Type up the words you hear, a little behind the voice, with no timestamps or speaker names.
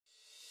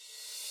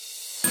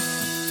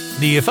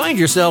Do you find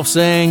yourself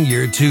saying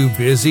you're too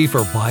busy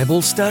for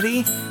Bible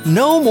study?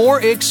 No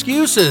more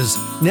excuses.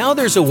 Now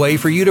there's a way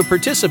for you to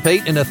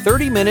participate in a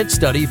 30-minute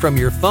study from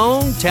your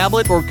phone,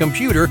 tablet, or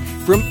computer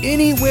from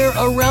anywhere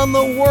around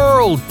the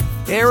world.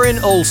 Aaron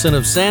Olson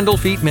of Sandal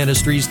Feet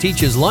Ministries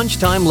teaches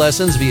lunchtime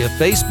lessons via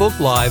Facebook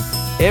Live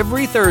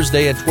every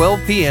Thursday at 12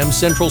 p.m.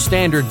 Central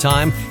Standard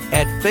Time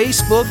at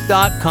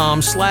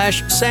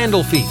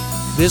facebook.com/sandalfeet.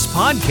 This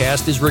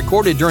podcast is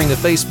recorded during the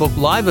Facebook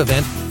Live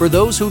event for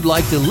those who'd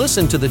like to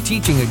listen to the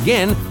teaching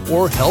again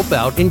or help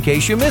out in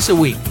case you miss a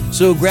week.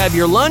 So grab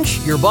your lunch,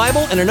 your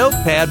Bible, and a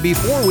notepad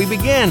before we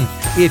begin.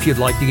 If you'd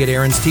like to get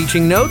Aaron's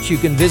teaching notes, you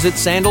can visit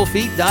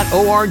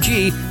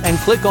sandalfeet.org and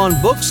click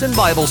on Books and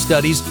Bible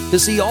Studies to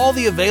see all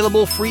the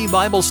available free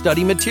Bible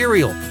study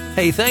material.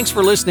 Hey, thanks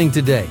for listening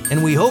today,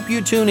 and we hope you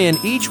tune in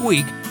each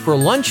week for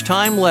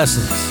lunchtime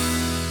lessons.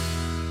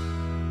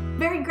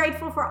 Very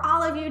grateful for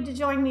all of you to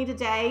join me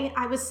today.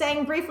 I was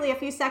saying briefly a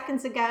few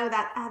seconds ago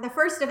that the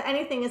first of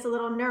anything is a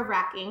little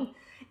nerve-wracking.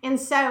 And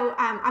so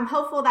I'm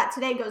hopeful that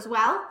today goes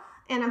well,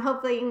 and I'm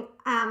hoping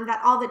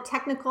that all the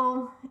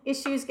technical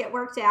issues get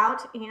worked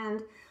out.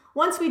 And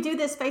once we do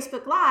this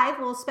Facebook Live,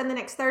 we'll spend the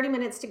next 30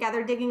 minutes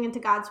together digging into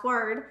God's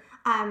Word.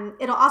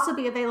 It'll also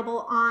be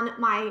available on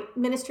my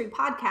ministry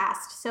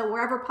podcast. So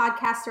wherever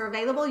podcasts are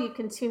available, you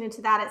can tune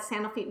into that at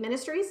Sandal Feet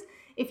Ministries.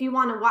 If you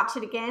want to watch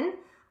it again,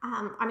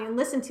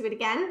 listen to it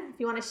again if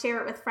you want to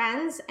share it with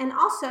friends. And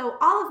also,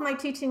 all of my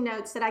teaching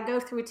notes that I go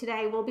through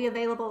today will be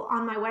available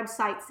on my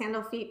website,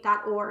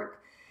 sandalfeet.org.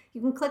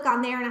 You can click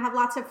on there, and I have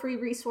lots of free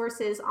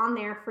resources on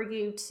there for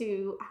you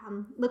to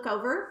look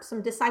over,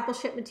 some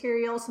discipleship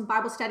material, some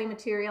Bible study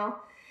material.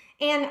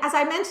 And as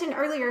I mentioned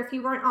earlier, if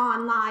you weren't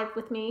on live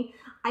with me,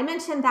 I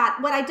mentioned that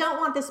what I don't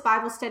want this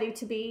Bible study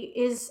to be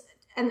is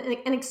an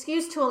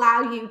excuse to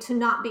allow you to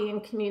not be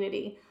in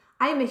community.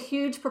 I am a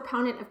huge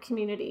proponent of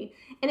community.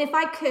 And if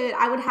I could,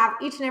 I would have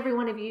each and every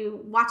one of you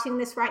watching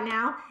this right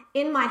now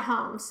in my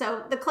home.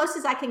 So the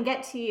closest I can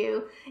get to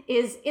you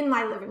is in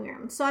my living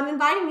room. So I'm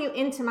inviting you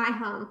into my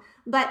home.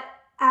 But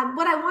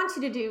what I want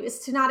you to do is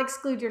to not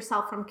exclude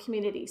yourself from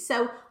community.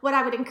 So what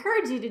I would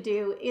encourage you to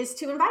do is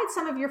to invite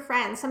some of your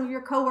friends, some of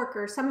your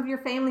coworkers, some of your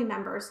family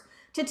members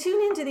to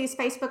tune into these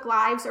Facebook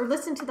Lives or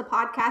listen to the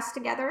podcast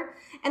together.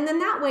 And then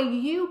that way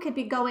you could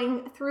be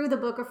going through the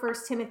book of 1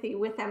 Timothy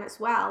with them as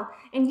well.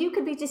 And you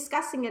could be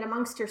discussing it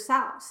amongst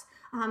yourselves.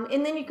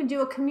 And then you can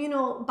do a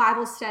communal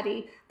Bible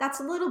study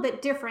that's a little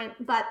bit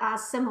different, but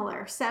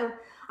similar. So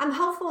I'm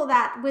hopeful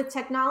that with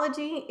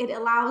technology, it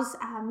allows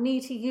me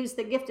to use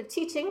the gift of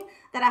teaching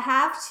that I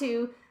have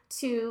to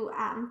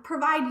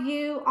provide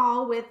you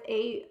all with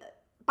a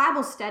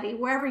Bible study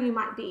wherever you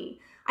might be.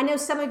 I know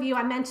some of you,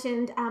 I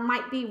mentioned,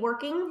 might be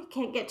working,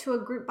 can't get to a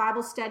group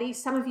Bible study.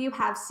 Some of you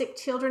have sick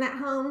children at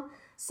home.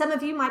 Some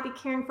of you might be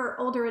caring for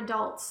older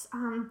adults.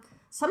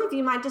 Some of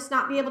you might just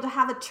not be able to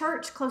have a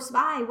church close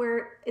by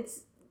where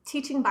it's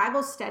teaching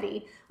Bible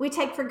study. We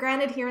take for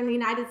granted here in the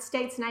United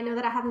States, and I know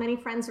that I have many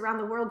friends around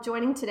the world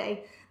joining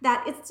today,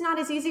 that it's not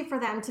as easy for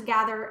them to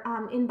gather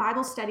in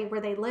Bible study where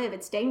they live.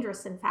 It's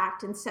dangerous, in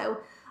fact. And so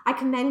I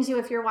commend you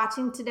if you're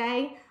watching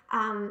today.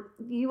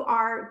 You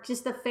are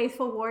just the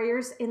faithful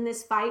warriors in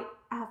this fight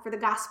for the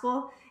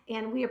gospel,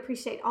 and we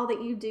appreciate all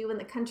that you do in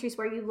the countries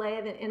where you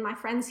live, and my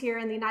friends here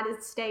in the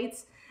United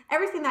States,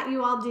 everything that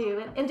you all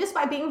do. And just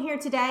by being here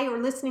today or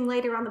listening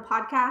later on the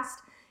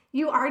podcast,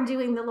 you are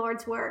doing the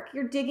Lord's work.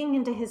 You're digging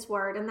into His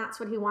Word, and that's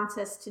what He wants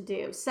us to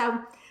do.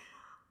 So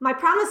my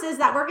promise is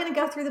that we're going to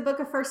go through the book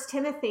of 1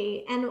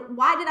 Timothy. And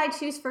why did I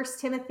choose 1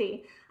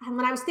 Timothy?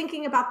 When I was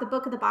thinking about the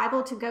book of the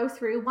Bible to go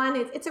through, one,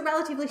 it's a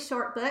relatively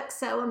short book,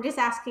 so I'm just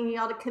asking you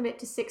all to commit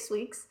to 6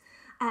 weeks.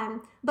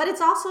 But it's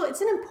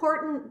an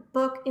important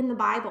book in the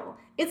Bible.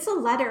 It's a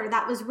letter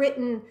that was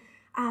written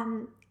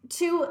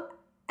to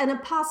an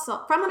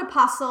apostle, from an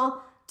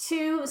apostle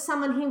to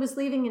someone he was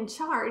leaving in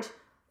charge.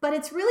 But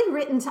it's really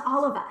written to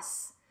all of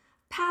us.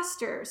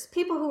 Pastors,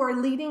 people who are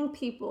leading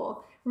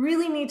people,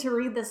 really need to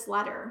read this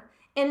letter.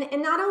 And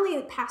not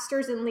only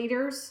pastors and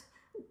leaders,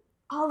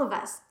 all of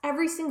us,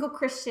 every single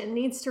Christian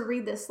needs to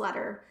read this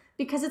letter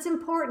because it's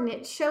important.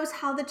 It shows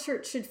how the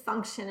church should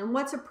function and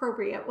what's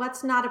appropriate,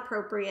 what's not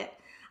appropriate,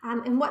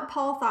 and what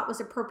Paul thought was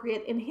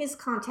appropriate in his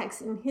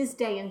context, in his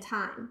day and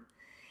time.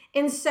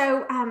 And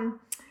so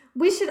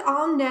we should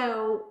all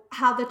know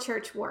how the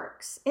church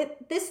works.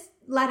 This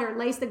letter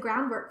lays the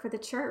groundwork for the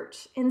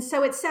church. And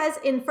so it says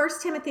in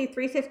 1 Timothy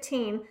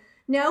 3:15,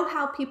 know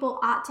how people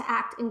ought to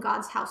act in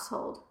God's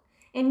household.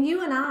 And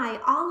you and I,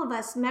 all of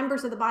us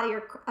members of the body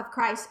of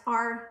Christ,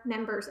 are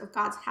members of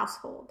God's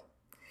household.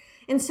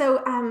 And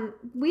so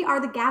we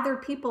are the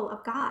gathered people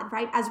of God,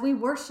 right? As we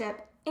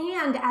worship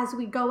and as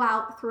we go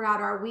out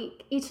throughout our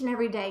week, each and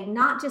every day,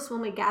 not just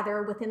when we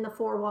gather within the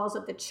four walls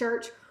of the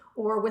church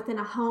or within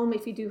a home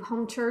if you do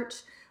home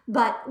church,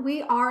 but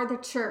we are the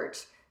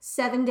church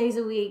 7 days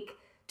a week,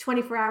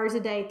 24 hours a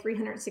day,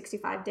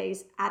 365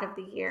 days out of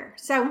the year.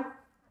 So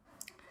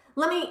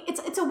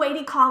it's a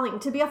weighty calling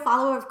to be a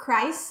follower of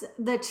Christ,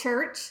 the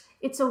church.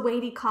 It's a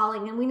weighty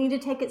calling, and we need to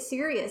take it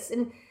serious.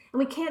 And And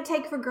we can't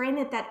take for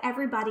granted that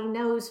everybody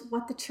knows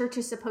what the church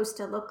is supposed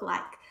to look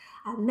like.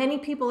 Many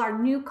people are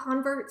new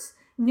converts,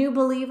 new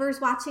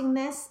believers watching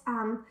this.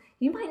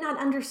 You might not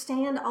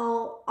understand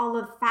all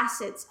of the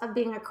facets of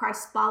being a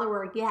Christ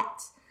follower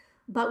yet,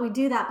 but we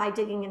do that by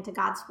digging into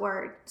God's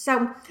word.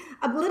 So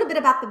a little bit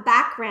about the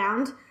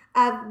background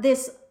of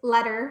this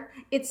letter.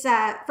 It's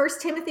 1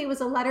 Timothy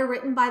was a letter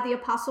written by the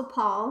Apostle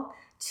Paul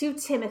to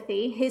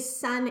Timothy, his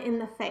son in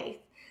the faith.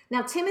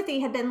 Now,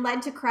 Timothy had been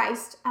led to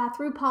Christ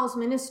through Paul's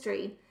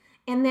ministry,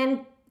 and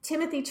then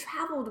Timothy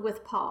traveled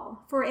with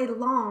Paul for a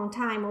long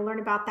time. We'll learn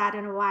about that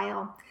in a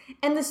while.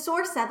 And the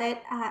source of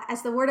it,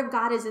 as the word of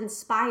God is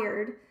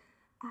inspired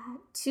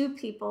to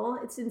people,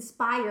 it's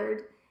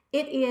inspired.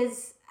 It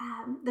is,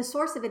 the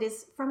source of it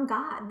is from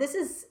God. This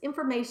is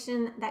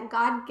information that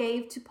God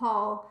gave to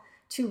Paul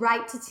to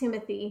write to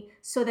Timothy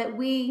so that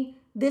we,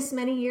 this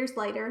many years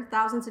later,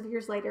 thousands of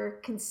years later,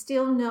 can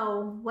still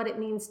know what it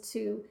means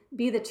to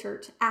be the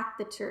church, act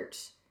the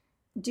church,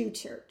 do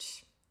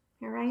church.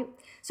 All right.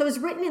 So it was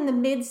written in the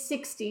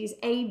mid-60s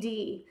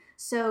AD.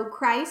 So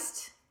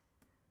Christ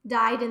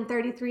died in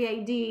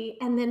 33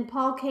 AD, and then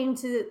Paul came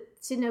to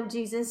know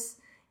Jesus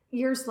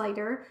years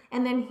later,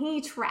 and then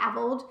he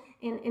traveled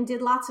and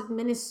did lots of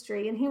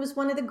ministry, and he was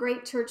one of the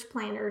great church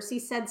planters. He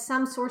said,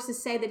 some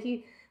sources say that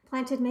he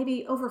planted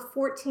maybe over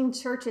 14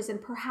 churches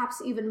and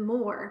perhaps even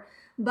more,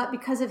 but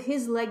because of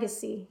his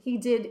legacy, he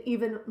did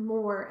even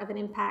more of an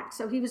impact.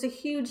 So he was a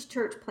huge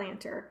church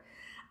planter.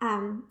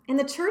 And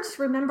the church,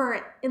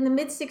 remember, in the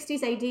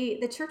mid-60s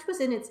AD, the church was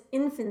in its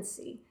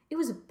infancy. It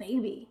was a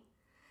baby.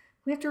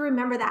 We have to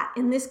remember that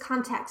in this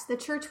context, the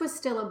church was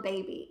still a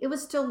baby. It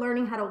was still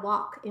learning how to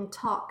walk and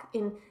talk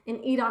and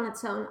eat on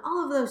its own,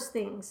 all of those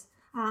things.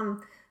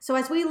 So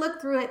as we look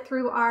through it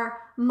through our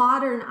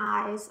modern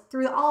eyes,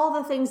 through all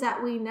the things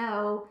that we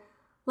know,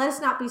 let us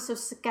not be so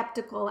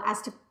skeptical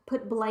as to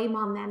put blame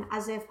on them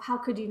as if, how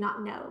could you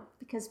not know?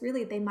 Because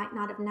really they might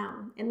not have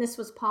known. And this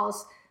was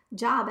Paul's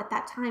job at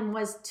that time,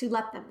 was to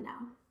let them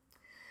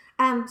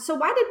know. So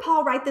why did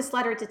Paul write this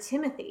letter to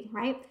Timothy,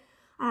 right?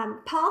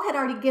 Paul had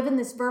already given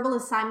this verbal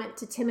assignment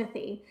to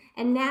Timothy,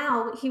 and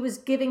now he was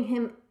giving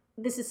him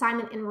this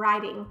assignment in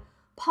writing.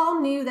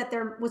 Paul knew that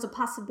there was a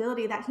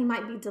possibility that he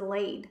might be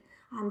delayed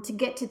to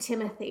get to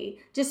Timothy,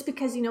 just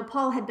because,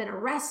 Paul had been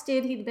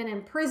arrested, he'd been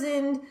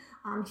imprisoned,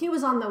 he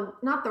was on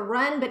not the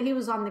run, but he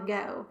was on the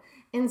go.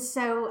 And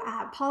so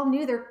Paul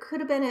knew there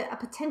could have been a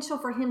potential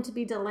for him to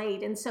be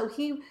delayed. And so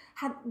he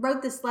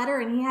wrote this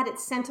letter and he had it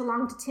sent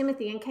along to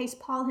Timothy in case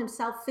Paul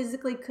himself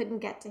physically couldn't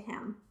get to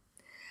him.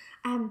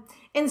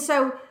 And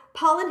so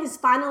Paul, in his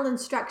final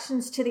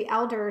instructions to the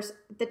elders,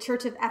 the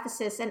church of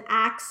Ephesus, in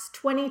Acts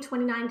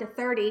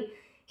 20:29-30,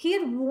 he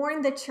had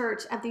warned the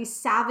church of these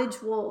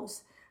savage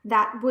wolves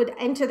that would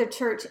enter the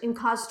church and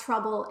cause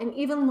trouble and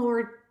even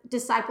lure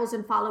disciples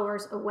and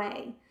followers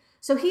away.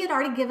 So he had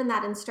already given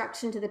that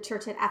instruction to the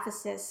church at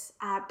Ephesus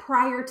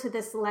prior to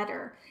this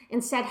letter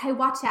and said, hey,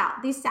 watch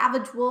out. These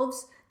savage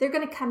wolves, they're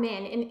going to come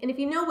in. And if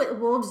you know what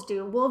wolves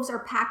do, wolves are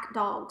pack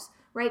dogs,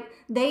 right?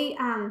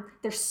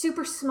 They're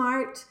super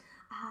smart.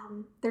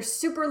 They're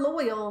super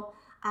loyal,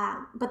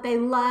 but they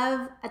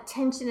love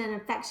attention and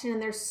affection,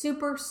 and they're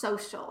super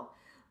social.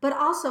 But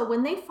also,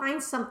 when they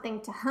find something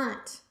to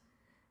hunt,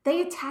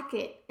 they attack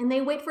it, and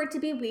they wait for it to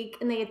be weak,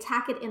 and they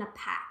attack it in a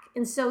pack.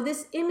 And so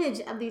this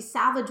image of these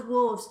savage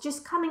wolves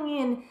just coming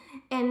in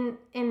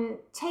and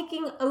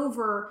taking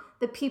over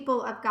the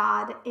people of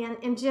God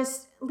and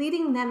just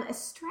leading them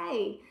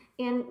astray,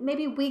 and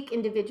maybe weak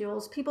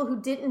individuals, people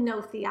who didn't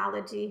know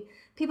theology,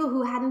 people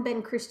who hadn't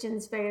been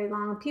Christians very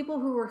long, people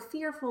who were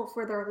fearful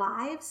for their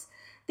lives.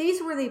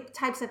 These were the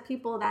types of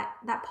people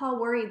that Paul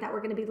worried that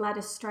were going to be led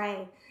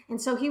astray. And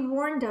so he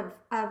warned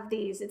of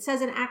these. It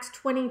says in Acts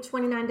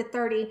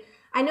 20:29-30,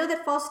 I know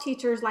that false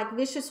teachers like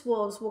vicious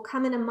wolves will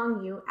come in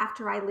among you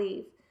after I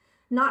leave,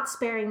 not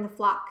sparing the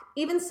flock.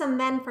 Even some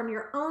men from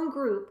your own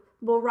group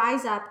will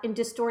rise up and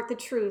distort the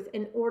truth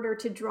in order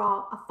to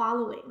draw a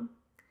following.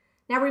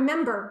 Now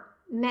remember,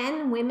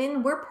 men,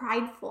 women, we're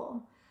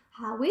prideful.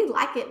 We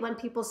like it when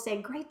people say,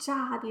 great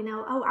job,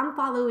 oh, I'm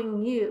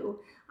following you.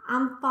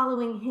 I'm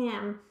following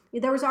him.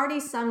 There was already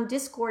some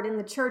discord in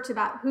the church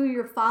about who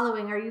you're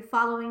following. Are you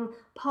following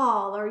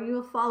Paul? Are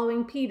you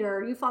following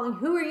Peter?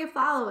 Who are you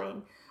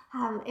following?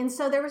 And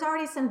so there was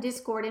already some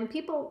discord, and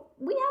people,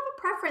 we have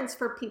a preference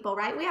for people,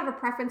 right? We have a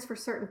preference for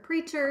certain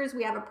preachers.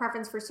 We have a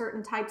preference for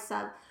certain types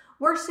of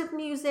worship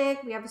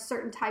music. We have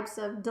certain types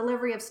of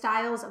delivery of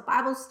styles of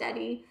Bible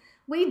study.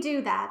 We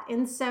do that.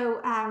 And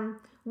so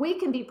we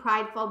can be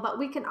prideful, but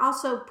we can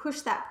also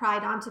push that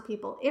pride onto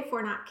people if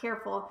we're not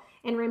careful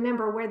and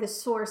remember where the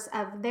source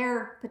of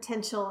their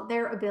potential,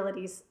 their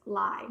abilities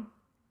lie.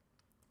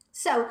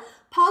 So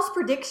Paul's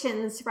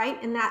predictions,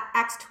 right, in that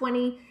Acts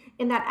 20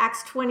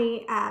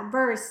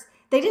 verse,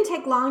 they didn't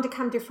take long to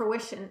come to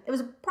fruition. It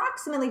was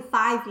approximately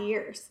 5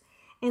 years.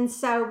 And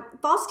so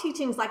false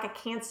teaching is like a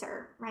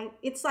cancer, right?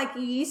 It's like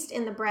yeast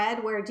in the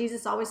bread, where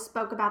Jesus always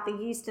spoke about the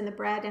yeast in the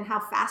bread and how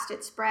fast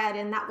it spread,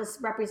 and that was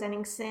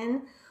representing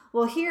sin.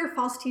 Well, here,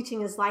 false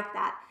teaching is like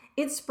that.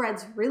 it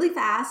spreads really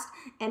fast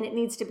and it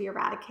needs to be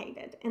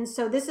eradicated. And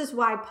so this is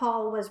why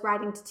Paul was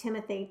writing to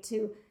Timothy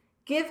to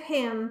give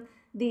him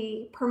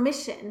the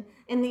permission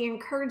and the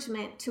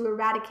encouragement to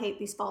eradicate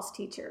these false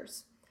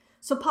teachers.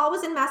 So Paul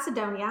was in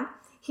Macedonia.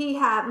 He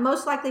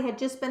most likely had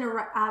just been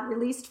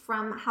released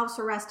from house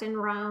arrest in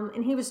Rome,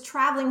 and he was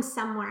traveling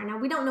somewhere. Now,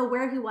 we don't know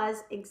where he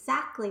was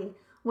exactly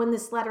when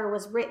this letter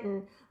was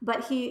written,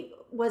 but he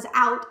was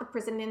out of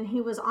prison and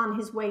he was on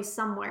his way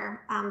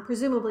somewhere,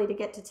 presumably to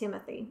get to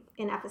Timothy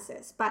in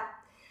Ephesus. But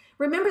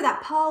remember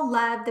that Paul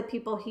loved the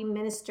people he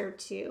ministered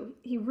to.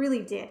 He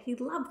really did. He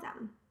loved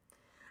them.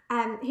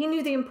 He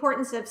knew the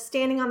importance of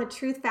standing on the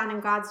truth found in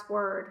God's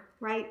word,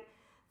 right?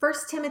 1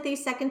 Timothy,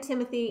 2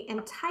 Timothy,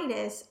 and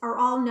Titus are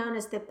all known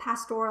as the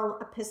pastoral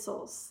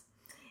epistles.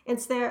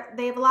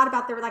 They have a lot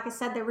about like I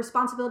said, their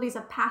responsibilities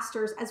of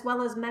pastors as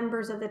well as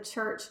members of the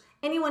church,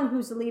 anyone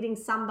who's leading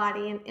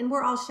somebody, and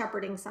we're all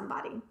shepherding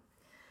somebody.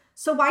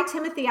 So why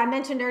Timothy? I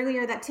mentioned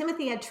earlier that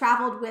Timothy had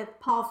traveled with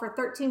Paul for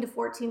 13 to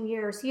 14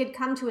 years. He had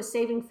come to a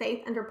saving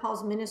faith under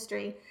Paul's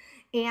ministry.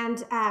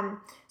 And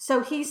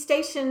so he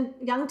stationed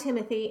young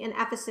Timothy in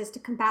Ephesus to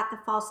combat the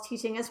false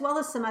teaching, as well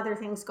as some other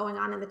things going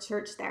on in the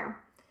church there.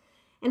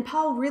 And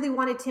Paul really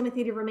wanted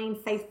Timothy to remain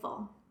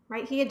faithful,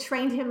 right? He had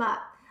trained him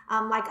up.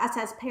 Like us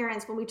as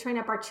parents, when we train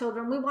up our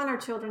children, we want our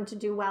children to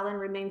do well and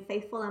remain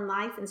faithful in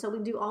life. And so we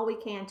do all we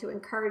can to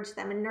encourage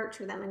them and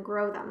nurture them and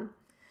grow them.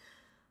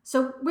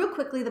 So real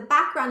quickly, the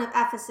background of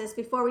Ephesus,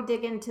 before we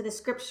dig into the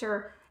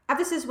scripture,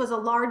 Ephesus was a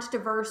large,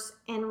 diverse,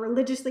 and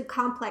religiously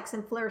complex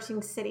and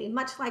flourishing city,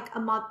 much like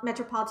a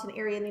metropolitan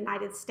area in the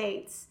United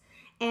States.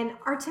 And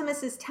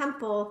Artemis's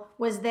temple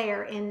was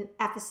there in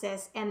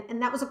Ephesus, and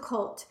that was a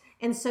cult.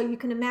 And so you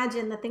can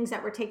imagine the things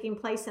that were taking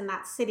place in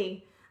that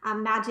city.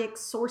 Magic,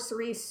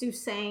 sorcery,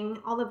 soothsaying,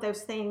 all of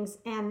those things.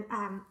 And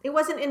it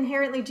wasn't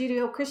inherently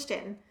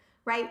Judeo-Christian,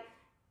 right?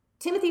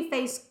 Timothy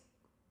faced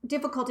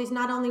difficulties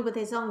not only with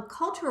his own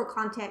cultural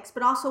context,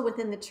 but also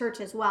within the church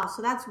as well.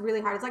 So that's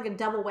really hard. It's like a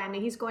double whammy.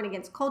 He's going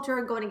against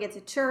culture, going against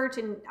a church,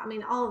 and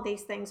all of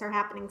these things are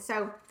happening.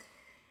 So,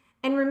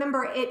 and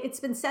remember, it's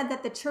been said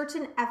that the church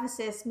in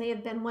Ephesus may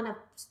have been one of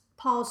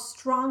Paul's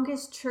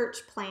strongest church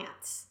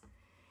plants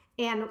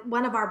and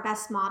one of our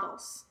best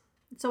models.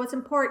 So it's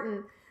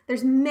important.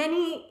 There's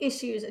many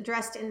issues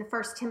addressed in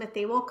 1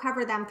 Timothy. We'll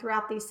cover them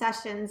throughout these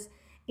sessions.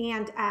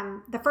 And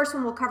the first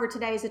one we'll cover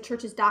today is the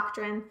church's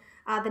doctrine.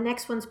 The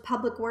next one's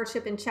public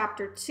worship in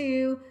chapter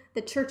 2,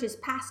 the church's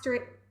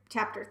pastorate,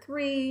 chapter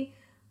 3,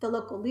 the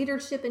local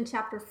leadership in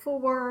chapter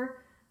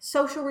 4,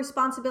 social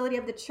responsibility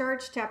of the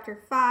church,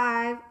 chapter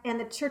 5, and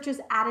the church's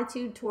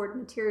attitude toward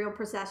material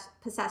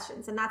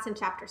possessions, and that's in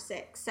chapter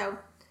 6. So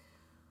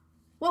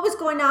what was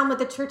going on with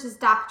the church's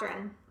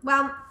doctrine?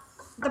 Well,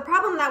 the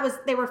problem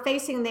they were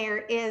facing there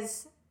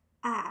is,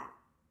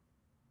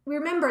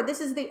 remember, this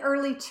is the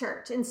early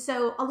church. And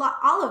so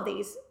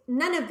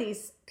none of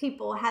these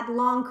people had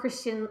long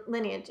Christian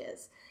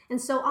lineages. And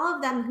so all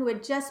of them who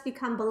had just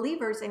become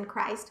believers in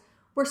Christ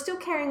were still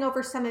carrying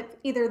over some of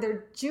either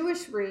their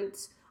Jewish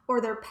roots or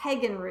their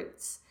pagan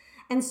roots.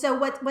 And so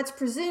what's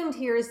presumed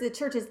here is the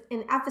churches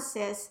in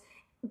Ephesus,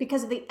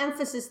 because of the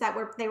emphasis that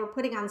they were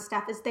putting on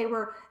stuff, is they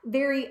were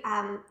very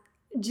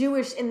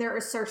Jewish in their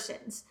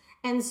assertions.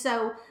 And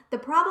so the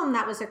problem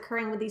that was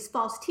occurring with these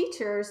false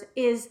teachers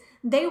is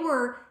they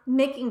were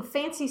making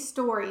fancy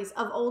stories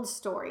of old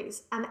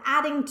stories and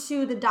adding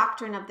to the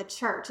doctrine of the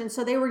church. And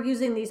so they were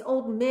using these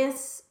old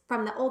myths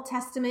from the Old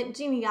Testament,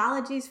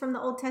 genealogies from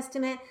the Old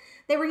Testament.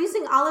 They were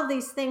using all of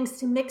these things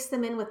to mix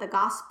them in with the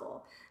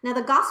gospel. Now,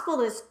 the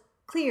gospel is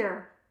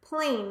clear,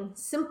 plain,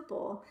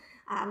 simple.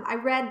 I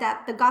read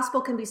that the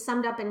gospel can be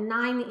summed up in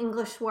 9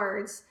 English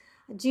words.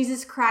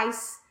 Jesus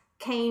Christ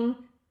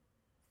came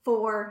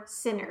for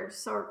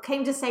sinners, or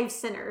came to save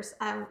sinners.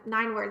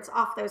 9 words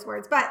off those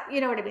words, but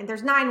you know what I mean.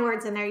 There's 9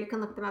 words in there. You can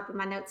look them up in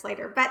my notes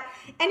later. But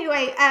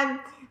anyway,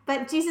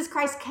 but Jesus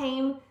Christ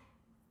came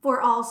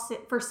for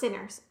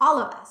sinners. All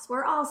of us,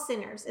 we're all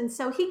sinners. And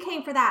so he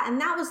came for that.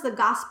 And that was the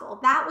gospel.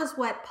 That was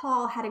what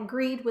Paul had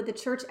agreed with the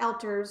church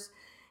elders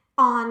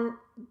on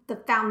the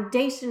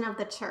foundation of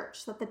the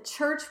church, that the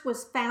church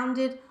was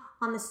founded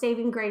on the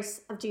saving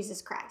grace of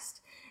Jesus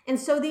Christ. And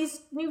so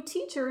these new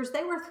teachers,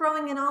 they were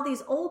throwing in all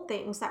these old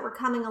things that were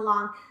coming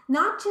along,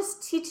 not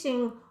just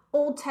teaching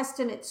Old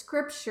Testament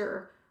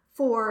scripture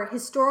for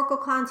historical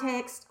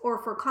context or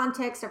for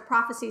context of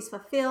prophecies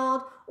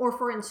fulfilled or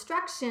for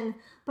instruction,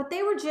 but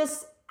they were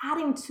just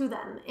adding to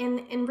them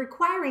and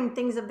requiring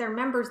things of their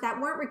members that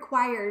weren't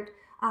required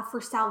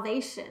for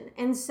salvation.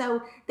 And so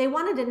they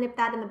wanted to nip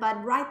that in the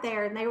bud right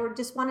there. And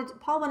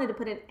Paul wanted to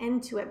put an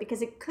end to it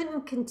because it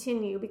couldn't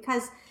continue.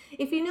 Because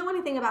if you know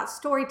anything about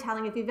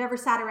storytelling, if you've ever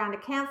sat around a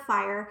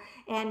campfire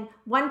and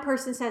one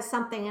person says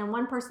something and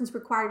one person's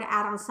required to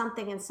add on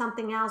something and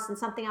something else and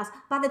something else,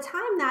 by the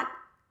time that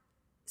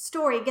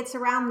story gets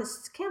around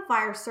this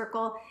campfire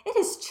circle, it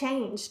has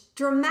changed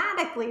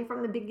dramatically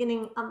from the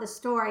beginning of the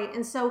story.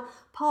 And so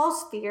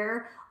Paul's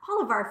fear, all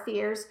of our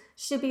fears,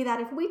 should be that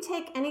if we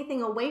take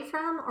anything away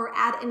from or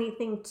add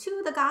anything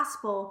to the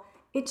gospel,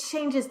 it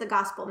changes the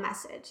gospel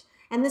message.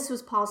 And this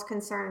was Paul's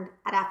concern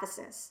at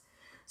Ephesus.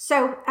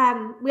 So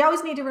we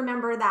always need to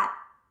remember that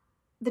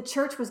the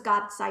church was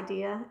God's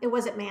idea. It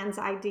wasn't man's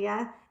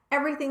idea.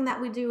 Everything that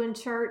we do in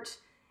church,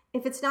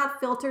 if it's not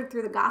filtered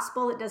through the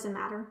gospel, it doesn't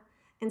matter.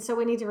 And so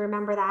we need to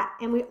remember that.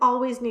 And we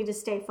always need to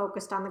stay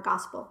focused on the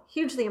gospel.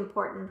 Hugely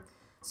important.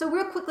 So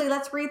real quickly,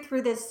 let's read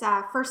through this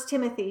 1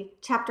 Timothy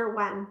chapter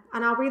 1.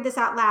 And I'll read this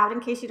out loud in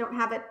case you don't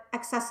have it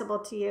accessible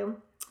to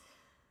you.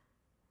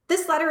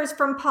 This letter is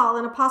from Paul,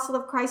 an apostle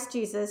of Christ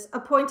Jesus,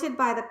 appointed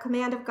by the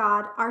command of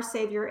God, our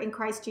Savior in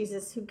Christ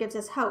Jesus, who gives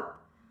us hope.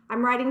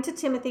 I'm writing to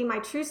Timothy, my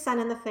true son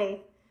in the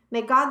faith.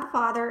 May God the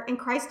Father and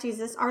Christ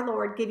Jesus, our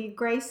Lord, give you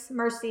grace,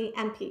 mercy,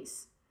 and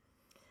peace.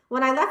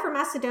 When I left for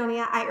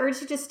Macedonia, I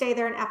urged you to stay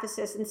there in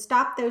Ephesus and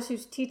stop those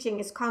whose teaching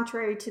is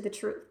contrary to the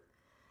truth.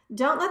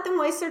 Don't let them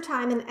waste their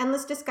time in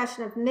endless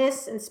discussion of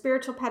myths and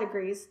spiritual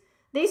pedigrees.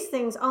 These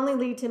things only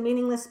lead to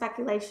meaningless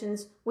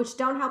speculations, which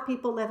don't help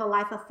people live a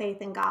life of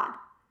faith in God.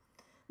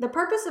 The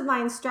purpose of my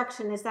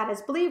instruction is that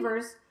as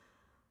believers,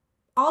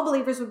 all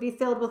believers would be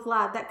filled with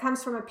love that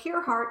comes from a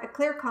pure heart, a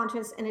clear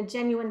conscience, and a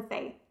genuine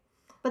faith.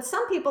 But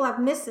some people have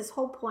missed this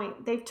whole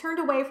point. They've turned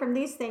away from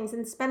these things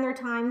and spend their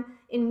time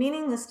in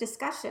meaningless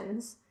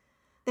discussions.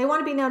 They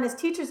want to be known as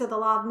teachers of the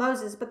law of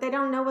Moses, but they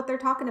don't know what they're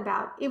talking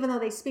about, even though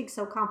they speak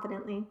so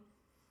confidently.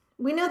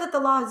 We know that the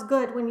law is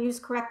good when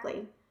used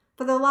correctly,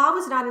 for the law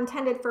was not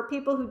intended for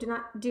people who do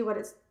not do what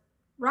is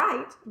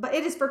right, but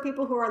it is for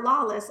people who are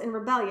lawless and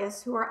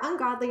rebellious, who are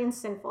ungodly and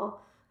sinful,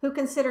 who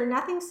consider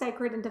nothing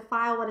sacred and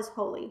defile what is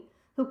holy,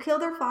 who kill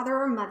their father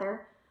or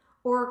mother,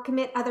 or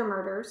commit other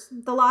murders.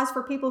 The law is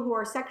for people who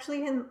are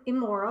sexually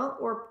immoral,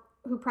 or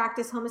who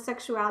practice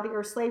homosexuality,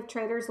 or slave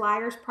traders,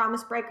 liars,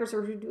 promise breakers,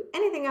 or who do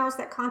anything else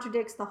that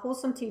contradicts the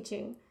wholesome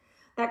teaching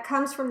that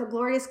comes from the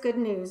glorious good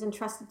news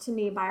entrusted to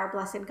me by our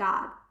blessed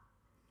God.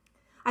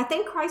 I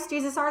thank Christ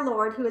Jesus our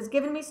Lord, who has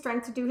given me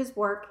strength to do his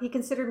work. He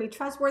considered me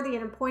trustworthy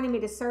and appointed me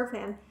to serve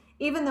him,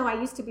 even though I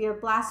used to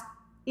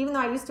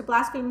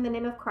blaspheme the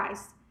name of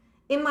Christ.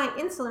 In my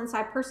insolence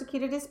I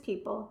persecuted his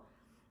people,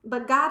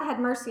 but God had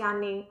mercy on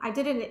me. I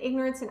did it in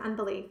ignorance and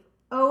unbelief.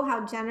 Oh,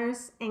 how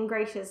generous and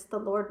gracious the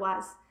Lord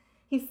was.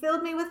 He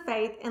filled me with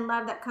faith and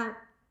love that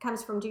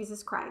comes from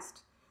Jesus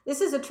Christ.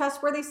 This is a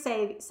trustworthy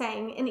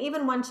saying, and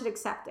even one should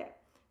accept it.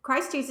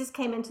 Christ Jesus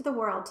came into the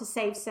world to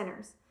save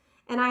sinners,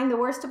 and I am the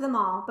worst of them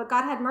all, but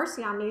God had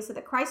mercy on me so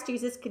that Christ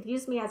Jesus could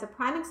use me as a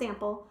prime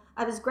example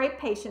of his great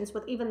patience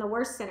with even the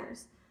worst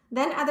sinners.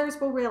 Then others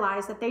will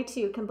realize that they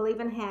too can believe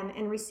in him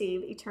and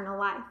receive eternal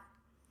life.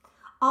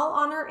 All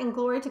honor and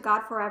glory to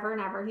God forever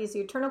and ever. He is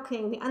the eternal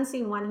King, the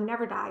unseen one who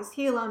never dies.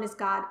 He alone is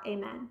God.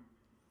 Amen.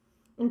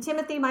 And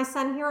Timothy, my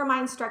son, here are my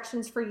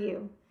instructions for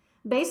you.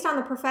 Based on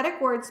the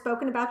prophetic words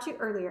spoken about you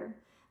earlier,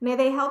 may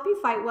they help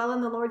you fight well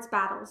in the Lord's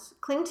battles.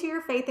 Cling to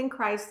your faith in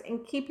Christ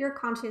and keep your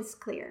conscience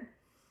clear.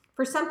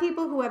 For some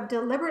people who have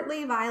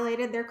deliberately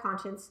violated their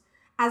conscience,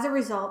 as a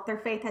result, their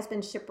faith has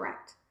been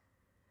shipwrecked.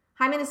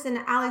 Hymenaeus and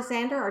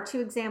Alexander are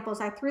two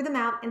examples. I threw them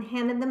out and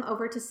handed them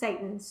over to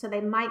Satan so they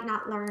might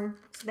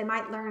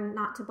learn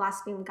not to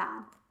blaspheme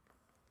God.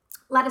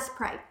 Let us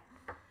pray.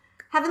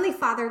 Heavenly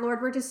Father,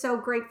 Lord, we're just so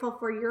grateful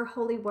for your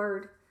holy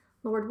word.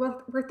 Lord,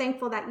 we're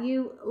thankful that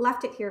you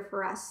left it here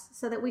for us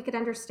so that we could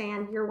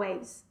understand your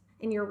ways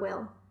and your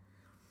will.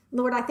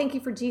 Lord, I thank you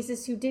for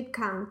Jesus who did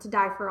come to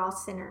die for all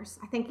sinners.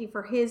 I thank you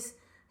for his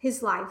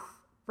life,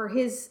 for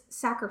his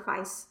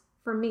sacrifice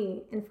for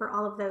me and for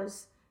all of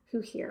those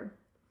who hear.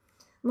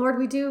 Lord,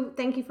 we do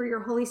thank you for your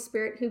Holy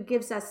Spirit who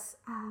gives us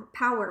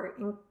power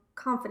and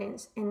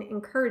confidence and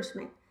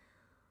encouragement.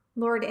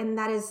 Lord, and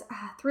that is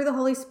through the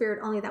Holy Spirit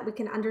only that we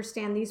can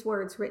understand these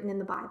words written in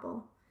the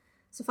Bible.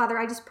 So, Father,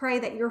 I just pray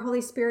that your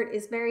Holy Spirit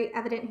is very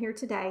evident here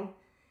today,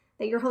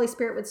 that your Holy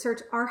Spirit would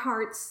search our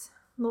hearts,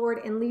 Lord,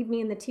 and lead me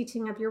in the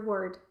teaching of your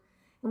word.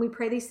 And we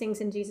pray these things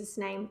in Jesus'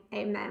 name.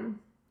 Amen.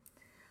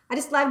 I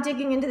just love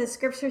digging into the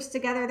scriptures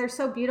together. They're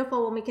so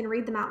beautiful when we can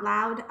read them out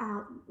loud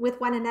with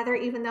one another,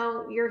 even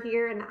though you're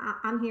here and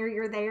I'm here,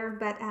 you're there.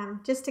 But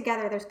just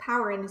together, there's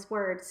power in his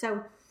word.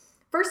 So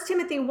 1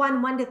 Timothy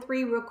 1:1-3,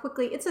 real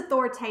quickly, it's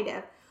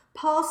authoritative.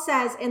 Paul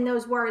says in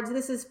those words,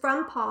 this is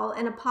from Paul,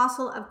 an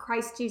apostle of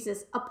Christ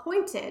Jesus,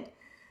 appointed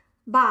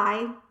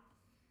by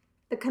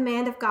the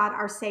command of God,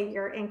 our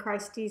Savior in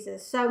Christ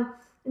Jesus. So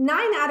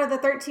 9 out of the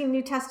 13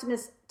 New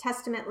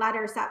Testament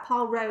letters that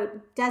Paul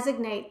wrote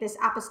designate this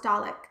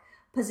apostolic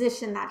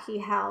position that he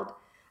held.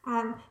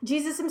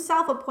 Jesus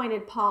himself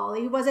appointed Paul.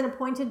 He wasn't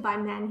appointed by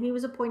men. He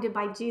was appointed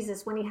by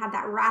Jesus when he had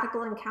that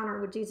radical encounter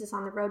with Jesus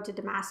on the road to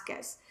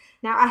Damascus.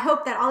 Now, I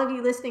hope that all of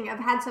you listening have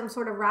had some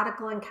sort of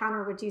radical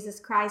encounter with Jesus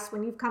Christ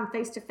when you've come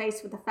face to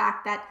face with the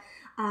fact that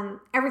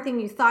everything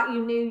you thought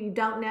you knew, you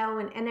don't know,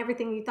 and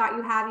everything you thought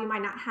you have, you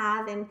might not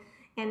have.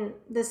 And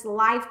this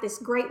life, this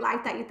great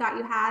life that you thought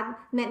you had,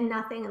 meant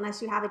nothing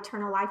unless you have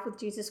eternal life with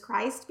Jesus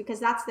Christ, because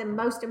that's the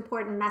most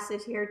important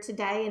message here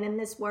today and in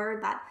this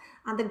word, that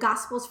the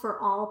gospel's for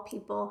all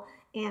people.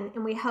 And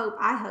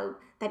I hope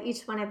that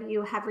each one of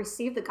you have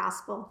received the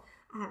gospel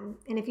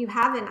And if you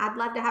haven't, I'd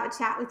love to have a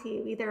chat with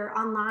you, either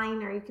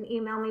online or you can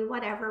email me,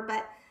 whatever.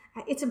 But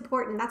it's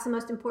important. That's the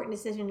most important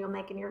decision you'll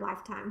make in your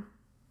lifetime.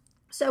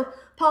 So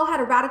Paul had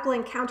a radical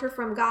encounter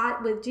from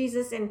God with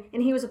Jesus, and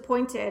he was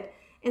appointed.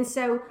 And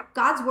so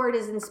God's word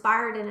is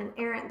inspired and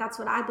inerrant. That's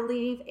what I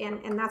believe,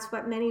 and that's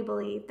what many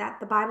believe, that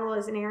the Bible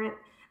is inerrant.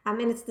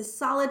 And it's the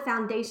solid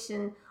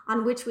foundation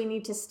on which we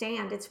need to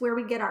stand. It's where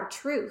we get our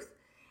truth.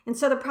 And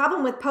so the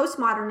problem with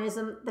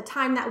postmodernism, the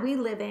time that we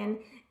live in,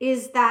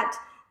 is that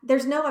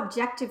there's no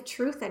objective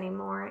truth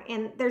anymore,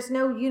 and there's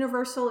no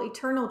universal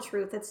eternal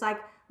truth. It's like,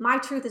 my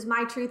truth is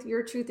my truth,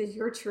 your truth is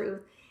your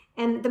truth.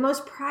 And the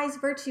most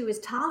prized virtue is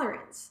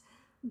tolerance.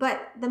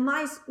 But the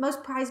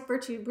most prized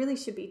virtue really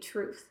should be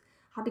truth.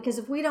 Because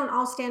if we don't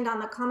all stand on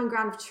the common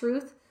ground of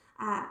truth,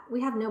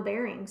 we have no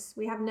bearings.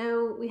 We have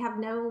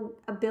no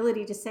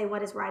ability to say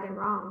what is right and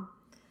wrong.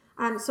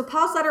 So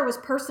Paul's letter was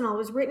personal. It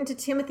was written to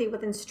Timothy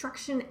with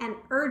instruction and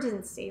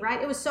urgency,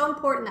 right? It was so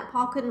important that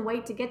Paul couldn't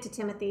wait to get to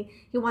Timothy.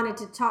 He wanted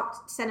to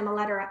send him a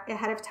letter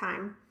ahead of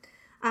time.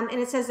 And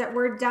it says that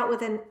we're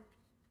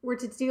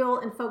to deal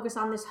and focus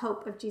on this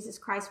hope of Jesus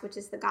Christ, which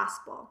is the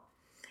gospel.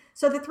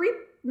 So the three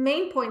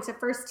main points of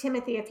 1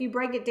 Timothy, if you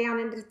break it down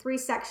into three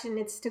sections,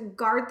 it's to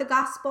guard the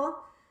gospel,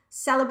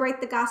 celebrate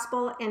the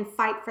gospel, and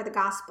fight for the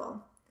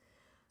gospel.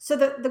 So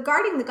the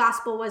guarding the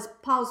gospel was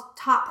Paul's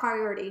top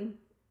priority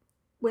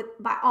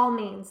by all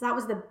means. That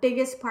was the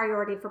biggest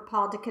priority for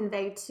Paul to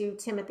convey to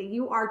Timothy.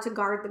 You are to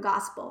guard the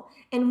gospel.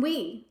 And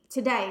we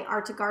today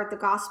are to guard the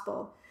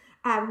gospel.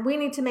 We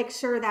need to make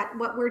sure that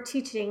what we're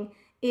teaching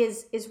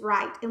is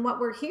right, and what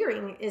we're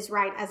hearing is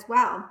right as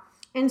well.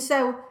 And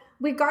so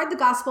we guard the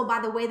gospel by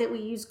the way that we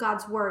use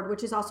God's word,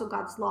 which is also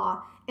God's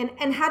law.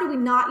 And how do we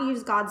not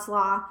use God's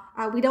law?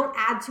 We don't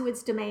add to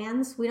its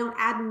demands. We don't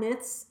add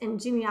myths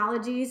and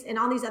genealogies and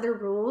all these other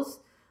rules.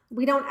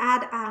 We don't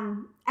add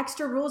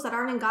extra rules that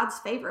aren't in God's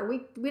favor.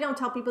 We don't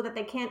tell people that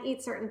they can't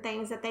eat certain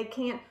things, that they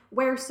can't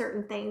wear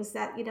certain things,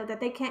 that that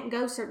they can't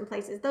go certain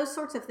places. Those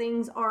sorts of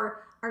things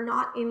are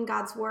not in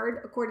God's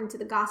word according to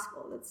the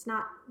gospel.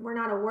 We're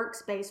not a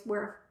works-based,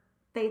 we're a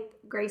faith,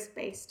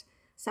 grace-based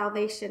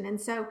salvation.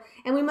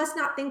 And we must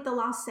not think the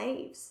law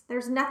saves.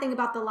 There's nothing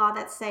about the law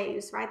that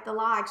saves, right? The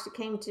law actually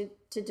came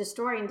to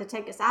destroy and to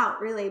take us out,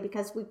 really,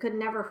 because we could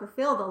never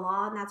fulfill the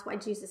law, and that's why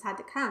Jesus had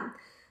to come.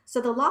 So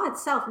the law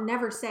itself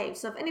never saves.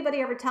 So if anybody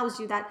ever tells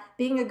you that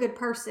being a good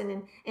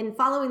person and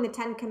following the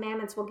 10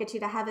 commandments will get you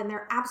to heaven,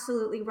 they're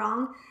absolutely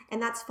wrong.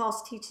 And that's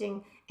false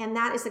teaching. And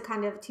that is the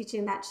kind of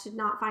teaching that should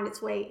not find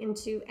its way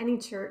into any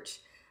church,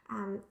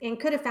 and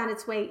could have found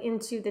its way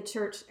into the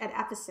church at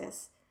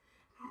Ephesus.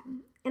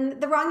 And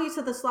the wrong use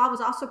of this law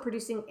was also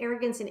producing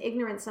arrogance and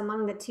ignorance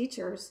among the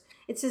teachers.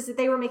 It says that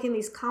they were making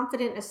these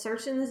confident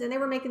assertions, and they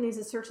were making these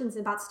assertions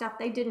about stuff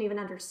they didn't even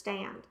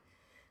understand.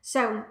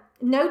 So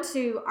note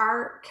to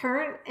our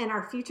current and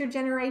our future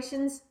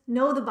generations,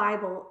 know the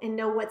Bible and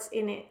know what's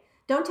in it.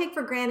 Don't take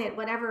for granted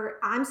whatever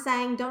I'm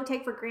saying. Don't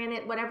take for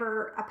granted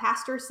whatever a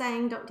pastor is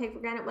saying. Don't take for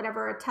granted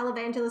whatever a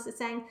televangelist is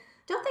saying.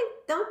 Don't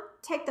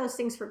take those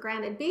things for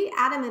granted. Be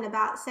adamant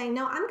about saying,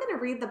 no, I'm going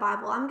to read the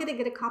Bible. I'm going to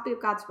get a copy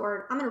of God's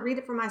word. I'm going to read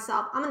it for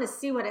myself. I'm going to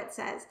see what it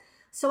says,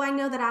 so I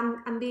know that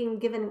I'm being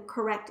given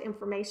correct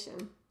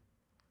information.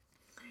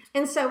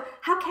 And so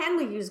how can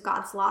we use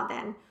God's law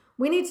then?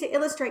 We need to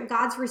illustrate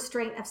God's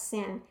restraint of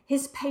sin,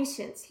 his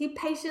patience. He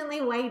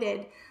patiently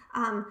waited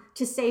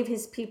to save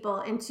his people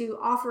and to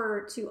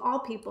offer to all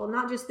people,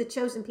 not just the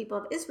chosen people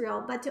of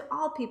Israel, but to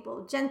all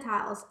people,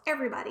 Gentiles,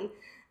 everybody,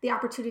 the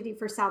opportunity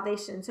for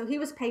salvation. So he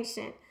was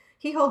patient.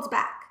 He holds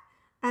back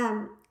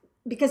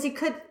because he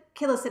could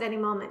kill us at any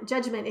moment.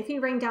 Judgment, if he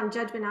rained down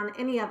judgment on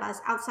any of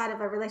us outside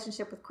of a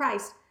relationship with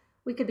Christ,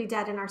 we could be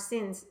dead in our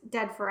sins,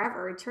 dead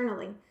forever,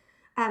 eternally.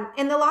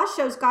 And the law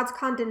shows God's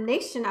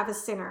condemnation of a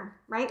sinner,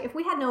 right? If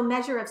we had no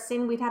measure of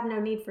sin, we'd have no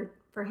need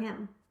for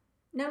him.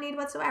 No need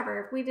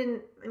whatsoever. If we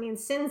didn't,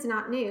 sin's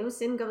not new.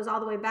 Sin goes all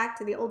the way back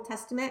to the Old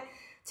Testament.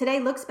 Today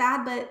looks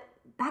bad, but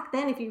back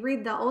then, if you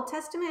read the Old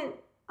Testament,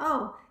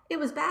 it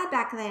was bad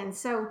back then.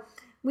 So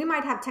we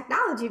might have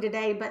technology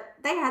today, but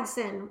they had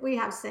sin. We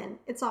have sin.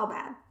 It's all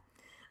bad.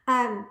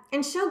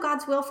 And show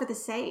God's will for the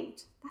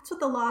saved. That's what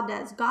the law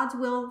does. God's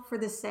will for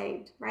the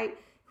saved, right?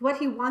 What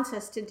he wants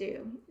us to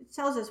do. It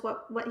tells us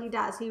what he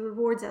does. He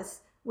rewards us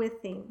with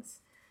things.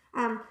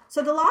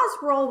 So the law's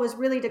role was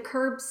really to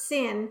curb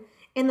sin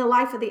in the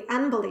life of the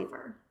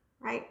unbeliever,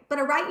 right? But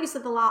a right use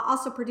of the law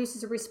also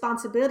produces a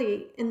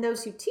responsibility in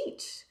those who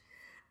teach.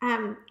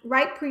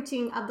 Right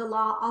preaching of the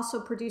law also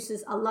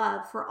produces a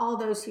love for all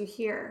those who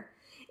hear.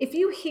 If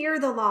you hear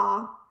the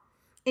law,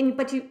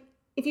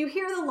 if you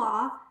hear the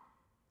law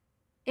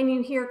and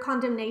you hear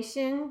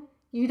condemnation,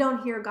 you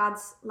don't hear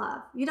God's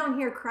love. You don't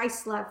hear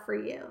Christ's love for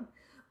you.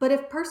 But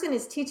if a person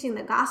is teaching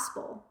the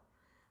gospel,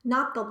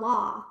 not the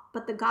law,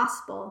 but the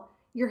gospel,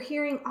 you're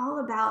hearing all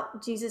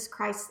about Jesus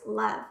Christ's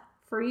love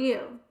for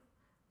you,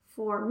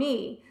 for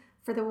me,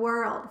 for the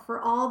world, for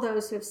all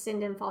those who have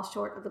sinned and fall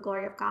short of the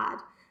glory of God.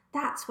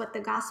 That's what the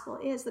gospel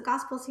is. The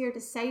gospel is here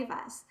to save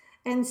us.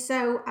 And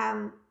so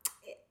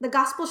the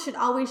gospel should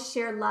always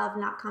share love,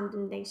 not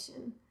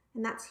condemnation.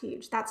 And that's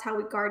huge. That's how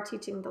we guard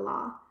teaching the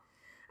law.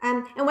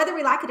 And whether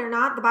we like it or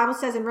not, the Bible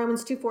says in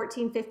Romans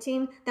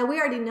 2:14-15 that we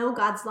already know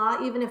God's law,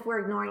 even if we're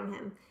ignoring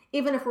him,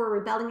 even if we're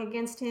rebelling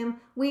against him.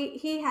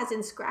 He has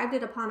inscribed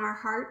it upon our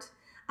heart,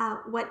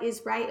 what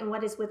is right and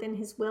what is within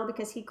his will,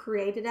 because he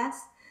created us.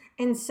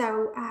 And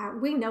so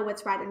we know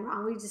what's right and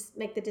wrong. We just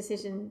make the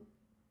decision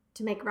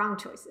to make wrong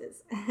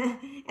choices.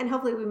 And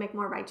hopefully we make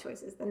more right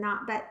choices than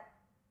not. But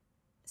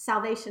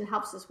salvation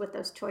helps us with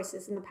those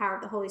choices and the power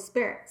of the Holy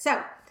Spirit.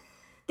 So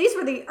these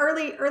were the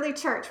early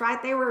church,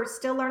 right? They were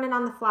still learning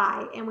on the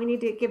fly, and we need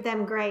to give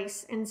them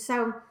grace. And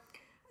so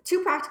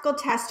 2 practical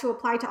tests to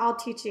apply to all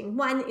teaching.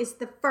 One is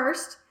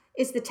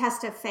the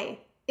test of faith.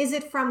 Is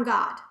it from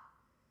God?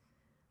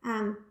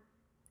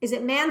 Is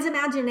it man's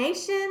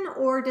imagination,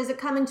 or does it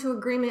come into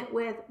agreement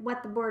with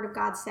what the Word of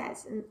God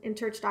says in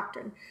church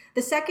doctrine?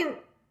 The second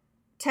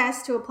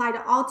test to apply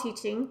to all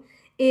teaching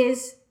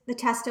is the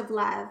test of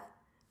love.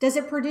 Does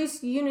it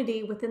produce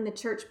unity within the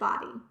church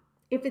body?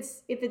 If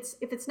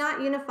it's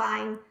not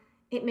unifying,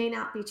 it may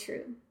not be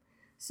true.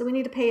 So we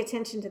need to pay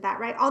attention to that,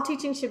 right? All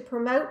teaching should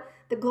promote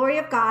the glory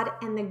of God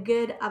and the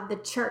good of the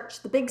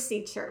church, the Big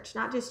C church,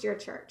 not just your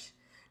church.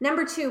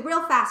 Number 2,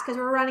 real fast, because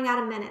we're running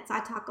out of minutes.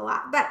 I talk a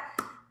lot, but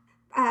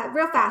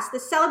real fast,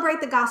 celebrate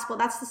the gospel.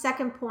 That's the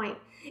second point.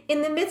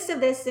 In the midst of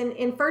this,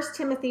 in 1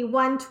 Timothy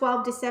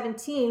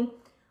 1:12-17,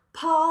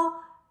 Paul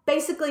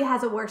basically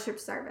has a worship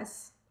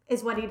service,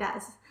 is what he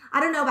does. I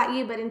don't know about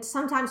you, but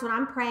sometimes when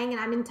I'm praying and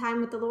I'm in time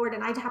with the Lord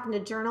and I happen to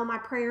journal my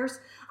prayers,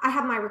 I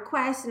have my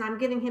requests and I'm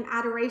giving him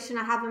adoration.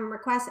 I have him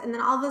requests, and then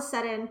all of a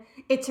sudden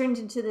it turns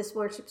into this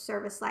worship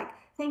service. Like,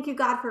 thank you,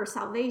 God, for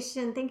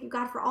salvation. Thank you,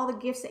 God, for all the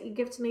gifts that you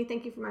give to me.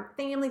 Thank you for my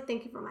family.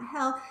 Thank you for my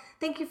health.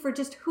 Thank you for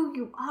just who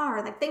you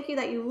are. Like, thank you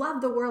that you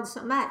love the world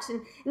so much.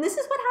 And this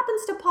is what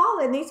happens to Paul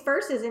in these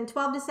verses in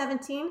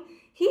 12-17.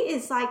 He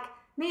is like,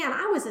 man,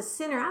 I was a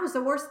sinner. I was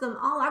the worst of them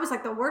all. I was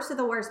like the worst of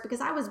the worst because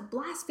I was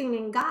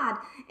blaspheming God.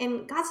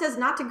 And God says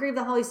not to grieve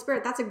the Holy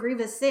Spirit. That's a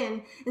grievous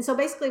sin. And so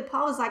basically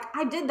Paul was like,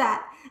 I did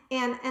that.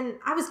 And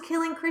I was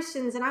killing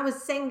Christians, and I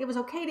was saying it was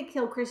okay to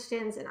kill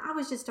Christians. And I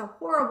was just a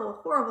horrible,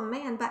 horrible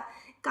man. But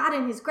God,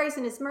 in his grace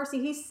and his mercy,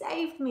 he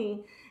saved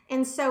me.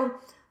 And so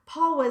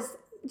Paul was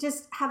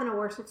just having a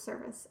worship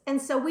service.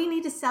 And so we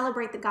need to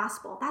celebrate the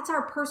gospel. That's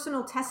our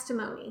personal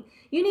testimony.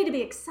 You need to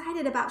be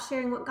excited about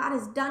sharing what God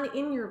has done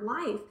in your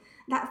life.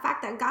 That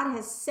fact that God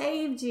has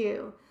saved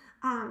you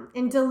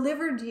and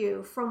delivered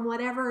you from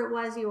whatever it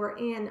was you were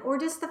in, or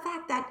just the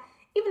fact that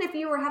even if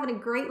you were having a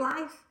great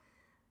life,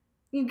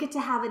 you get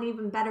to have an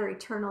even better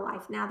eternal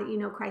life now that you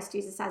know Christ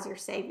Jesus as your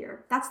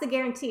Savior. That's the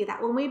guarantee,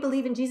 that when we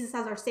believe in Jesus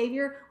as our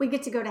Savior, we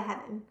get to go to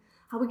heaven.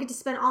 We get to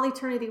spend all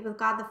eternity with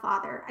God the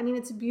Father. I mean,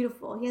 it's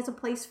beautiful. He has a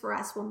place for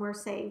us when we're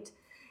saved.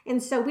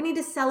 And so we need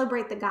to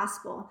celebrate the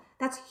gospel.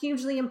 That's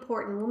hugely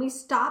important. When we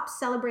stop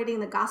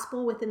celebrating the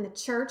gospel within the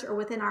church or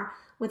within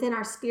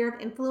our sphere of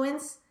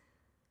influence,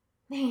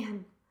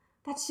 man,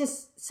 that's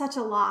just such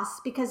a loss,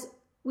 because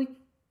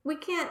we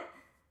can't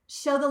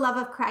show the love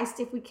of Christ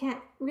if we can't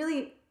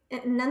really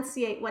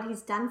enunciate what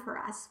he's done for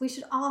us. We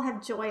should all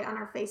have joy on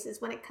our faces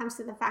when it comes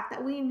to the fact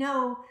that we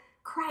know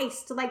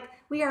Christ, like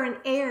we are an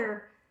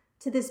heir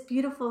to this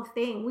beautiful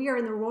thing. We are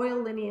in the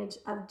royal lineage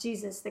of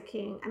Jesus the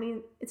King. I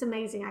mean, it's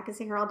amazing. I could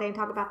sit here all day and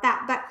talk about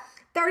that. But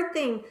third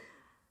thing,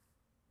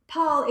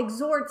 Paul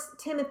exhorts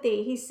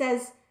Timothy. He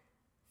says,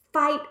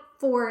 fight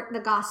for the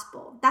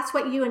gospel. That's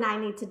what you and I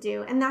need to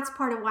do. And that's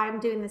part of why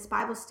I'm doing this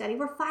Bible study.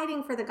 We're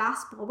fighting for the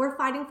gospel. We're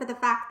fighting for the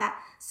fact that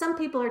some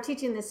people are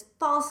teaching this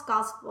false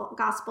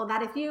gospel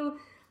that if you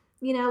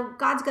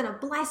God's going to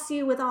bless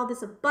you with all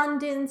this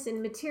abundance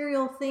and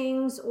material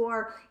things,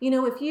 or,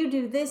 if you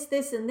do this,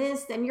 this, and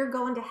this, then you're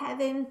going to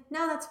heaven.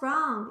 No, that's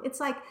wrong. It's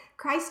like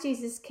Christ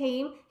Jesus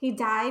came, he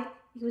died,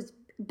 he was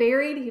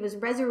buried, he was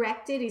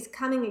resurrected, he's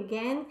coming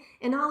again.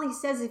 And all he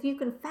says, if you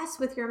confess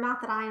with your mouth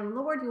that I am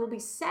Lord, you will be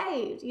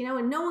saved,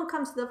 and no one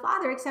comes to the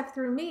Father except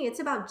through me. It's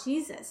about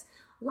Jesus.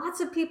 Lots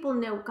of people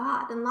know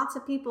God and lots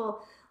of people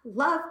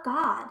love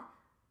God,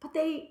 but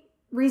they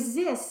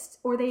resist,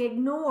 or they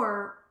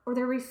ignore, or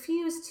they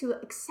refuse to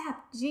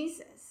accept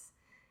Jesus.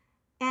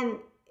 And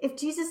if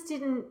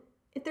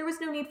there was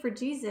no need for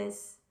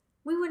Jesus,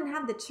 we wouldn't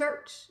have the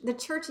church. The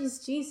church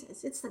is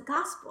Jesus. It's the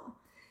gospel.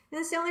 And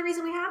that's the only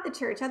reason we have the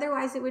church.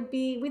 Otherwise,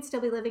 we'd still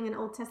be living in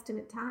Old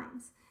Testament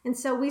times. And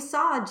so we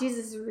saw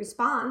Jesus'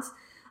 response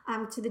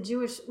to the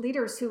Jewish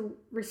leaders who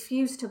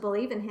refused to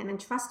believe in him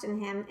and trust in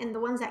him, and the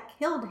ones that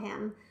killed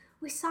him.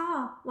 We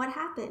saw what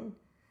happened.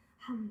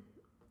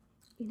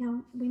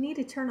 We need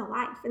eternal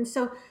life. And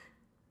so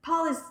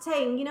Paul is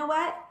saying, you know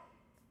what?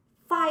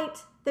 Fight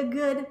the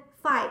good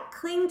fight.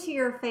 Cling to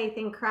your faith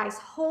in Christ.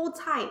 Hold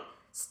tight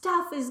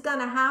Stuff is going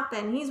to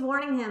happen. He's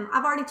warning him.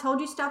 I've already told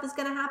you stuff is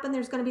going to happen.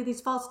 There's going to be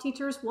these false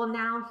teachers. Well,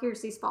 now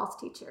here's these false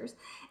teachers.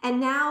 And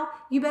now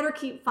you better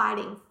keep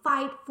fighting.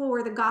 Fight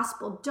for the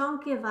gospel.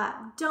 Don't give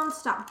up. Don't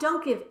stop.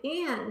 Don't give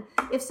in.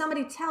 If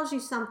somebody tells you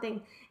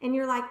something and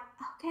you're like,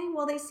 okay,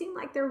 well, they seem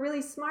like they're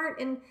really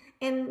smart and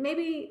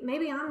maybe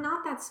I'm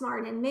not that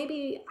smart and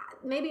maybe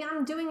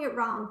I'm doing it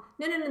wrong.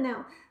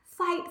 No.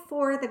 Fight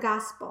for the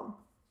gospel,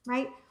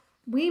 right?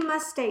 We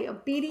must stay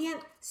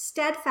obedient,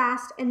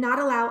 steadfast, and not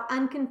allow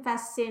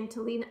unconfessed sin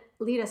to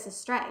lead us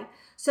astray.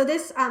 So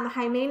this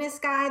Hymenaeus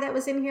guy that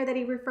was in here that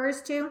he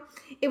refers to,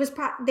 it was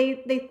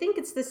they think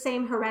it's the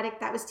same heretic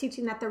that was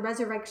teaching that the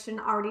resurrection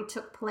already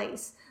took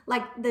place,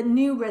 like the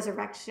new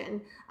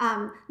resurrection,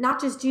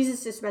 not just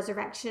Jesus's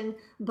resurrection,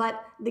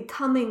 but the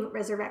coming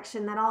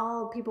resurrection that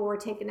all people were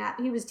taken up.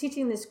 He was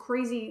teaching this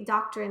crazy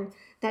doctrine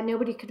that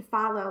nobody could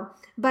follow.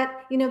 But,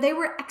 they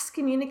were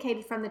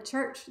excommunicated from the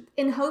church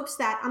in hopes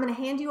that I'm going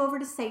to hand you over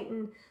to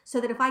Satan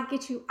so that if I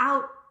get you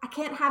out, I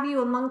can't have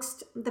you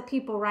amongst the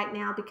people right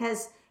now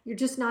because you're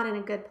just not in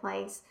a good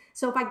place.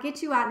 So if I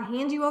get you out and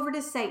hand you over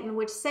to Satan,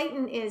 which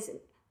Satan is,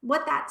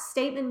 what that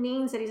statement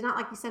means, that he's not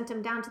like you sent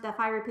him down to the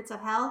fiery pits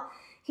of hell.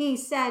 He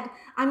said,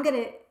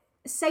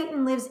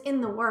 Satan lives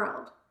in the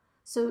world.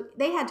 So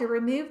they had to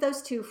remove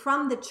those two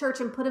from the church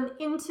and put them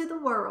into the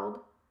world.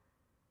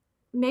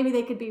 Maybe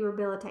they could be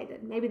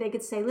rehabilitated. Maybe they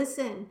could say,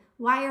 listen,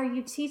 why are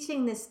you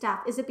teaching this stuff?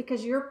 Is it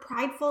because you're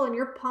prideful and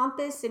you're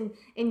pompous and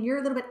you're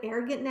a little bit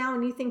arrogant now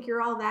and you think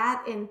you're all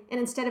that? And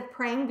instead of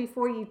praying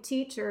before you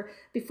teach or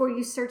before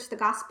you search the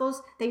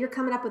Gospels, that you're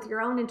coming up with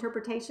your own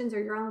interpretations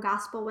or your own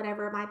gospel,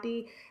 whatever it might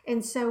be.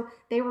 And so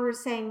they were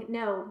saying,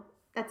 no,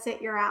 that's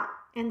it, you're out.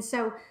 And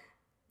so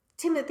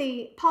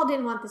Paul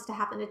didn't want this to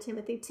happen to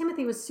Timothy.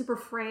 Timothy was super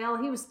frail.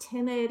 He was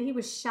timid. He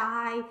was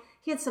shy.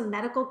 He had some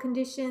medical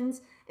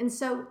conditions. And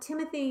so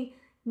Timothy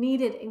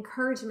needed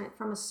encouragement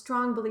from a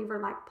strong believer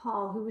like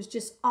Paul, who was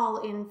just all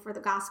in for the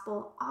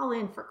gospel, all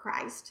in for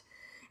Christ.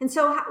 And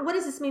so what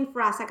does this mean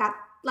for us? I got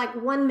like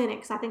 1 minute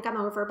because I think I'm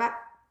over, but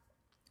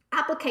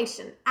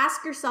application.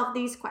 Ask yourself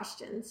these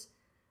questions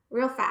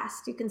real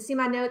fast. You can see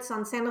my notes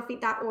on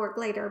sandalfeet.org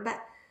later,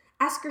 but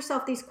ask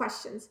yourself these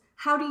questions.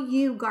 How do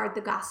you guard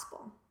the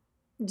gospel?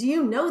 Do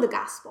you know the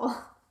gospel?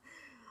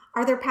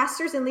 Are there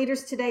pastors and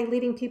leaders today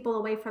leading people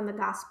away from the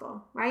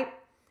gospel, right?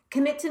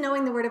 Commit to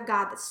knowing the word of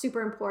God. That's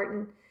super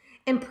important.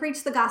 And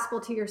preach the gospel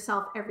to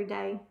yourself every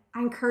day. I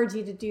encourage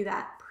you to do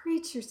that.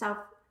 Preach yourself.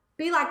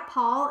 Be like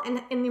Paul,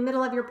 and in the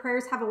middle of your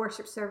prayers, have a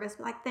worship service.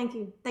 Be like, thank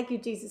you,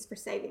 Jesus, for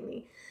saving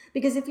me.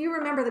 Because if you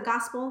remember the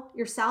gospel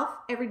yourself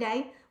every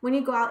day, when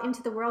you go out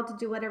into the world to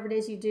do whatever it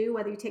is you do,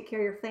 whether you take care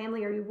of your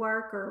family or you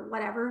work or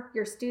whatever,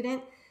 you're a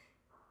student,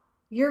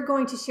 you're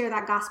going to share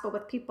that gospel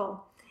with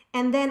people.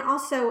 And then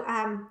also,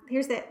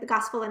 here's the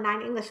gospel in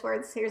 9 English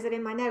words. Here's it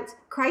in my notes.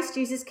 Christ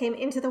Jesus came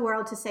into the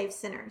world to save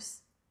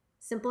sinners.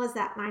 Simple as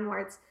that, 9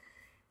 words.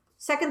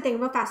 Second thing,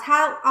 real fast.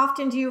 How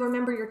often do you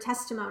remember your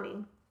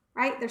testimony?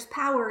 Right? There's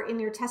power in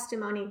your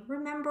testimony.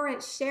 Remember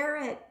it. Share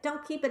it.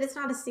 Don't keep it. It's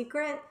not a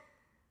secret.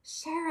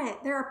 Share it.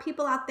 There are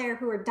people out there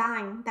who are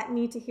dying that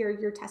need to hear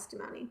your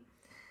testimony.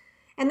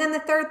 And then the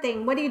third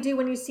thing, what do you do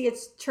when you see a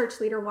church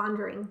leader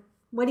wandering?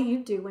 What do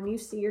you do when you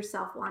see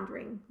yourself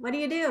wandering? What do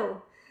you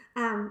do?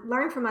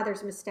 Learn from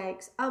others'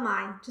 mistakes. Oh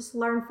my, just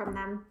learn from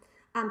them.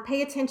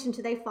 Pay attention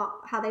to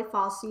how they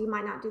fall so you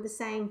might not do the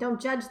same.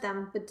 Don't judge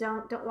them, but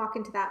don't walk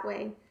into that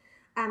way.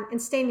 And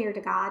stay near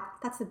to God.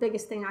 That's the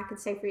biggest thing I could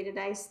say for you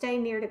today. Stay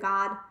near to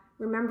God.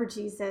 Remember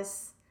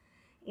Jesus.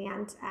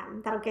 And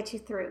that'll get you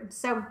through.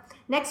 So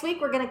next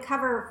week, we're going to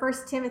cover 1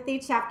 Timothy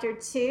chapter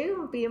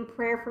 2. Be in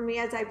prayer for me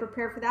as I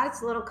prepare for that.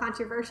 It's a little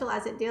controversial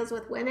as it deals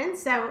with women.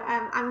 So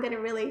I'm going to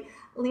really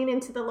lean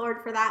into the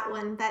Lord for that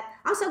one. But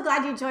I'm so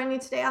glad you joined me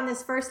today on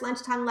this first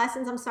lunchtime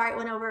lessons. I'm sorry it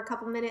went over a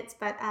couple minutes,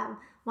 but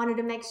wanted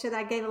to make sure that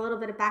I gave a little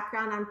bit of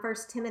background on 1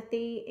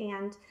 Timothy.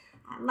 And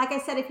like I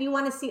said, if you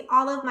want to see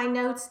all of my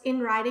notes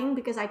in writing,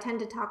 because I tend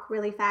to talk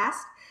really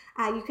fast,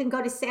 you can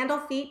go to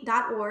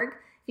sandalfeet.org.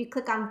 If you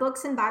click on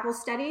books and Bible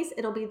studies,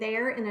 it'll be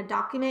there in a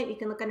document. You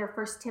can look under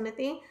 1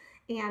 Timothy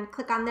and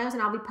click on those,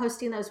 and I'll be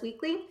posting those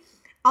weekly.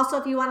 Also,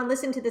 if you want to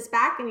listen to this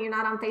back and you're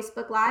not on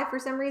Facebook Live for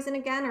some reason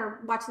again, or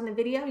watching the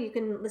video, you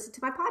can listen to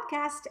my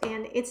podcast,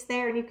 and it's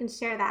there and you can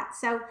share that.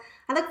 So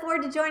I look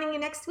forward to joining you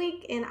next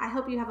week, and I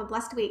hope you have a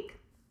blessed week.